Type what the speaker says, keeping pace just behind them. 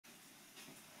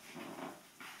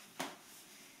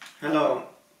Hello,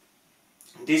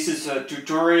 this is a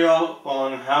tutorial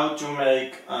on how to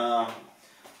make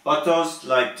bottles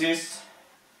like this,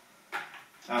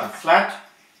 flat,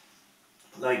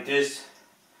 like this,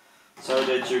 so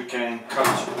that you can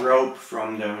cut rope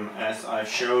from them as I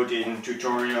showed in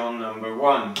tutorial number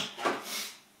 1.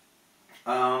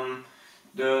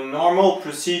 The normal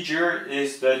procedure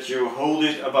is that you hold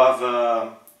it above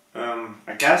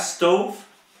a gas stove.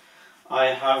 I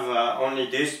have only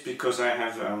this because I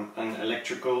have an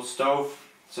electrical stove,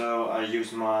 so I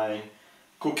use my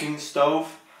cooking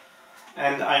stove,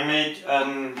 and I made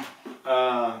an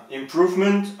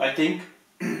improvement, I think,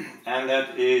 and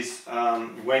that is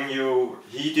when you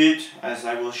heat it, as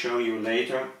I will show you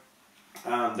later,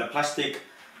 the plastic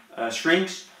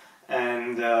shrinks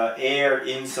and air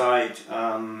inside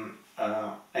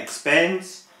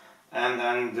expands, and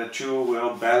then the two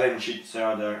will balance each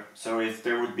other. So if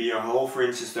there would be a hole, for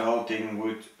instance, the whole thing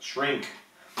would shrink.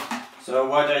 So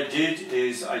what I did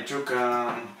is I took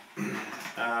a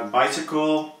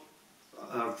bicycle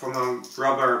from a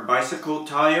rubber bicycle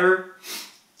tire,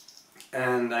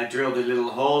 and I drilled a little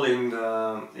hole in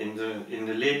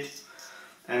the lid,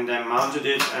 and then mounted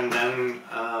it, and then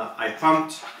I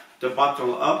pumped the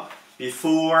bottle up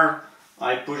before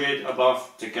I put it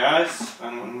above the gas.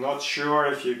 I'm not sure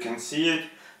if you can see it,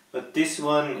 but this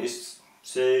one is,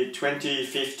 say,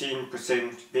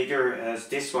 20-15% bigger as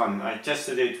this one. I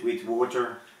tested it with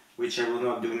water, which I will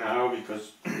not do now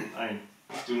because I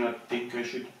do not think I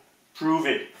should prove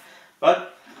it.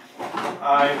 But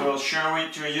I will show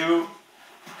it to you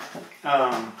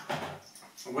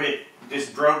with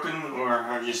this broken, or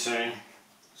how do you say,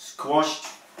 squashed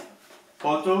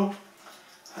bottle.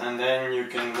 And then you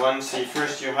can see,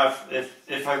 first you have,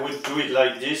 if I would do it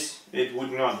like this, it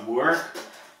would not work.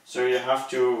 So you have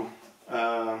to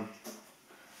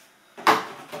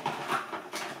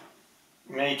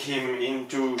make him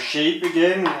into shape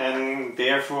again, and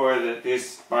therefore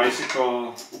this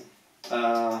bicycle,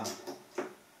 let's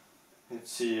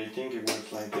see, I think it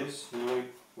works like this. No,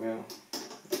 well,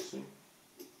 let's see.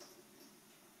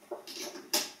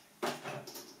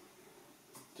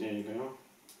 There you go.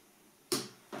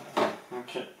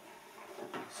 Okay,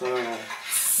 so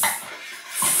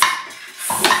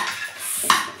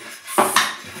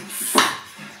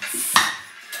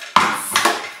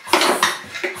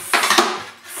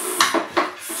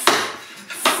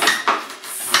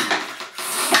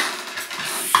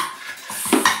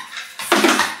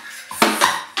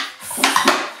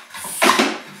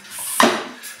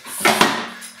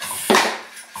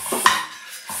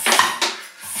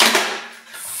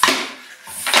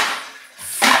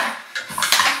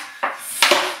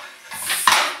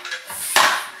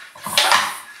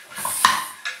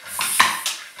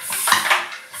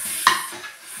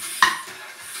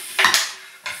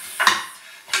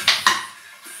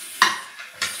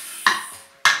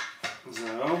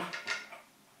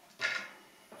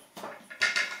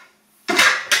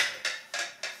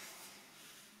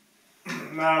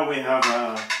now we have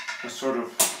a sort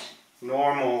of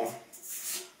normal,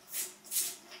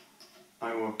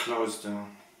 I will close the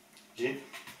lid,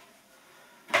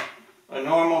 a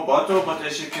normal bottle, but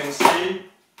as you can see,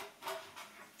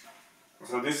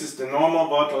 so this is the normal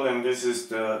bottle and this is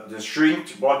the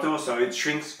shrinked bottle, so it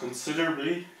shrinks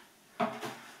considerably,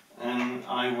 and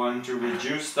I want to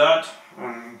reduce that.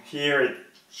 Here it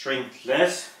shrinks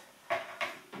less,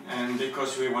 and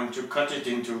because we want to cut it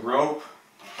into rope,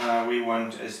 we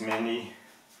want as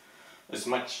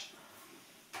much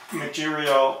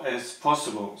material as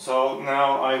possible. So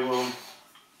now I will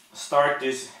start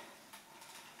this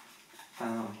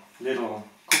little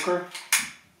cooker.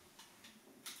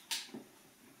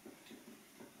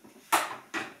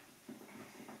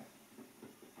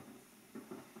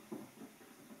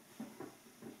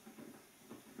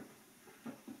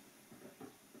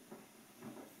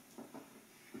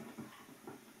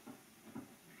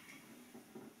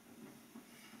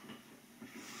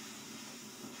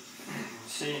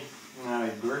 See, now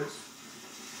it burns.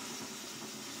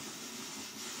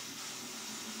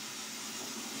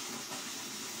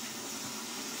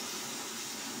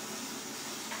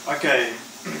 Okay,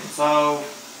 so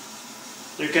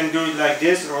you can do it like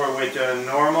this or with a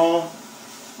normal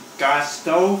gas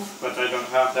stove, but I don't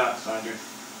have that, so I do.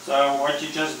 So what you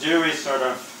just do is sort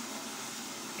of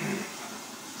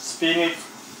spin it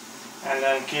and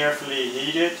then carefully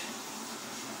heat it,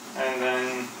 and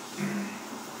then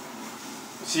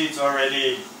see, it's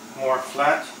already more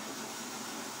flat.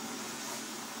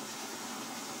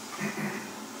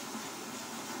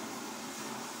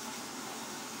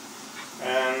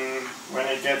 And when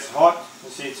it gets hot, you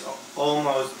see it's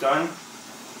almost done.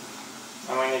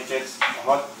 and when it gets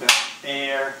hot the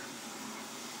air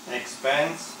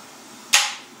expands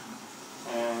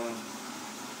and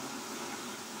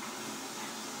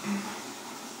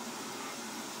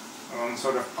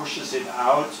sort of pushes it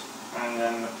out, and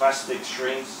then the plastic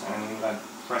shrinks and that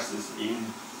presses in.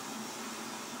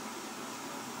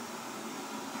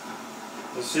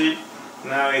 You see,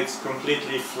 now it's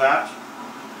completely flat,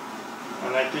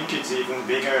 and I think it's even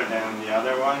bigger than the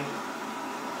other one.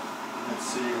 Let's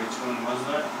see, which one was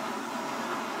that?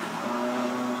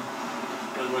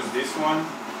 That was this one.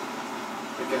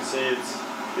 You can see it's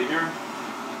bigger.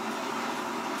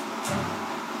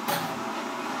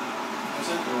 Was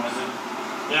it or was it?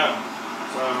 Yeah.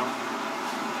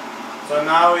 So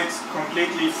now it's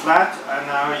completely flat, and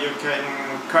now you can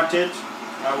cut it.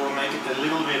 I will make it a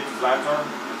little bit flatter,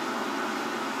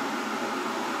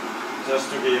 just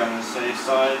to be on the safe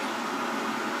side.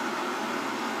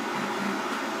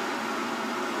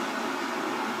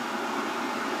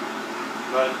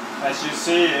 But as you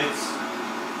see, it's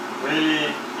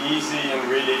really easy and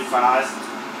really fast.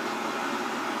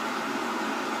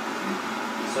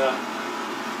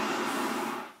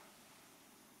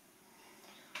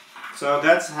 So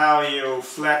that's how you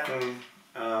flatten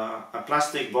a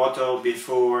plastic bottle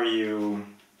before you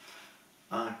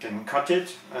can cut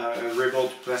it, a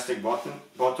ribbled plastic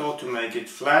bottle to make it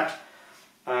flat.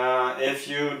 If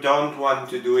you don't want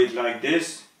to do it like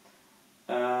this,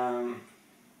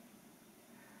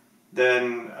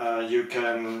 then you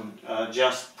can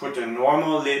just put a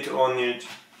normal lid on it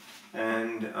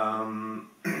and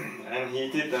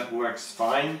heat it. That works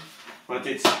fine, but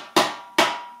it's,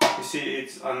 you see,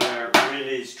 it's under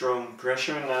really strong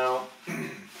pressure now,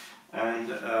 and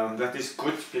that is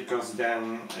good because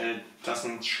then it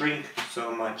doesn't shrink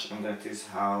so much, and that is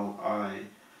how I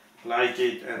like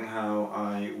it and how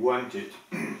I want it.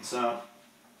 So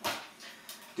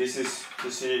this is, you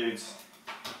see, it's,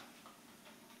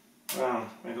 well,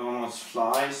 it almost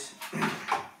flies.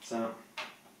 So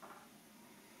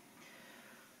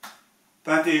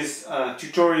that is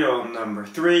tutorial number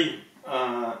 3,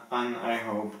 and I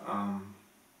hope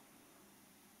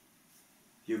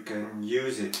you can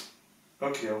use it.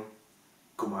 Okay,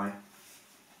 goodbye.